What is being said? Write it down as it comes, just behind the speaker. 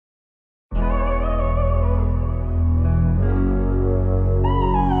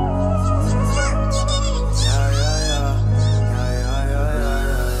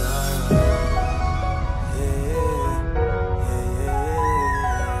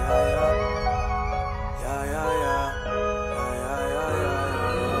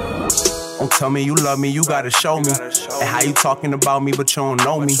Don't tell me you love me, you gotta show me. And how you talking about me, but you don't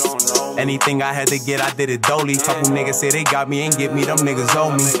know me. Anything I had to get, I did it dolly. Couple niggas say they got me, ain't get me, them niggas owe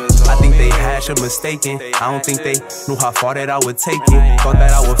me. I think they hash or mistaken. I don't think they knew how far that I would take it. Thought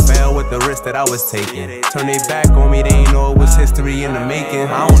that I would fail with the risk that I was taking. Turn they back on me, they ain't know it was history in the making.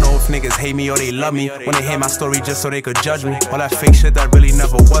 I don't know if niggas hate me or they love me when they hear my story just so they could judge me. All that fake shit that really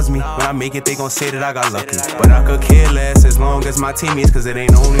never was me. When I make it, they gon' say that I got lucky. But I could care less as long as my team is, cause it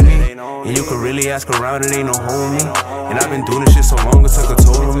ain't only me. And you could really ask around, it ain't no homie. And I've been doing this shit so long, it took a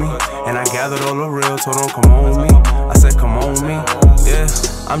toll on me. And I gathered all the real, told them come on with me. I said come on with me, yeah.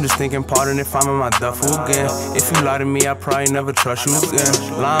 I'm just thinking, pardon if I'm in my duffel again. If you lie to me, I probably never trust you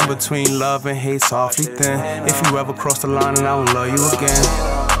again. Line between love and hate softly thin. If you ever cross the line, then I won't love you again.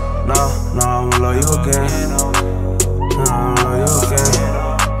 No, I won't love you again. No, I won't love you again.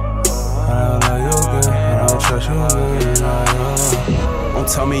 I won't love you again. I don't trust you again. Don't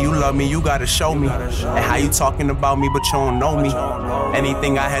tell me you love me, you gotta show me. And how you talking about me, but you don't know me.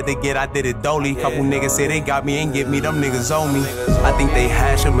 Anything I had to get, I did it dolly. Couple niggas say they got me, ain't get me, them niggas owe me. I think they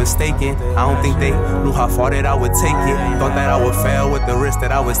hash or mistaken. I don't think they knew how far that I would take it. Thought that I would fail with the risk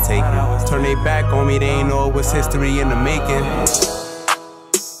that I was taking. Turn they back on me, they ain't know it was history in the making.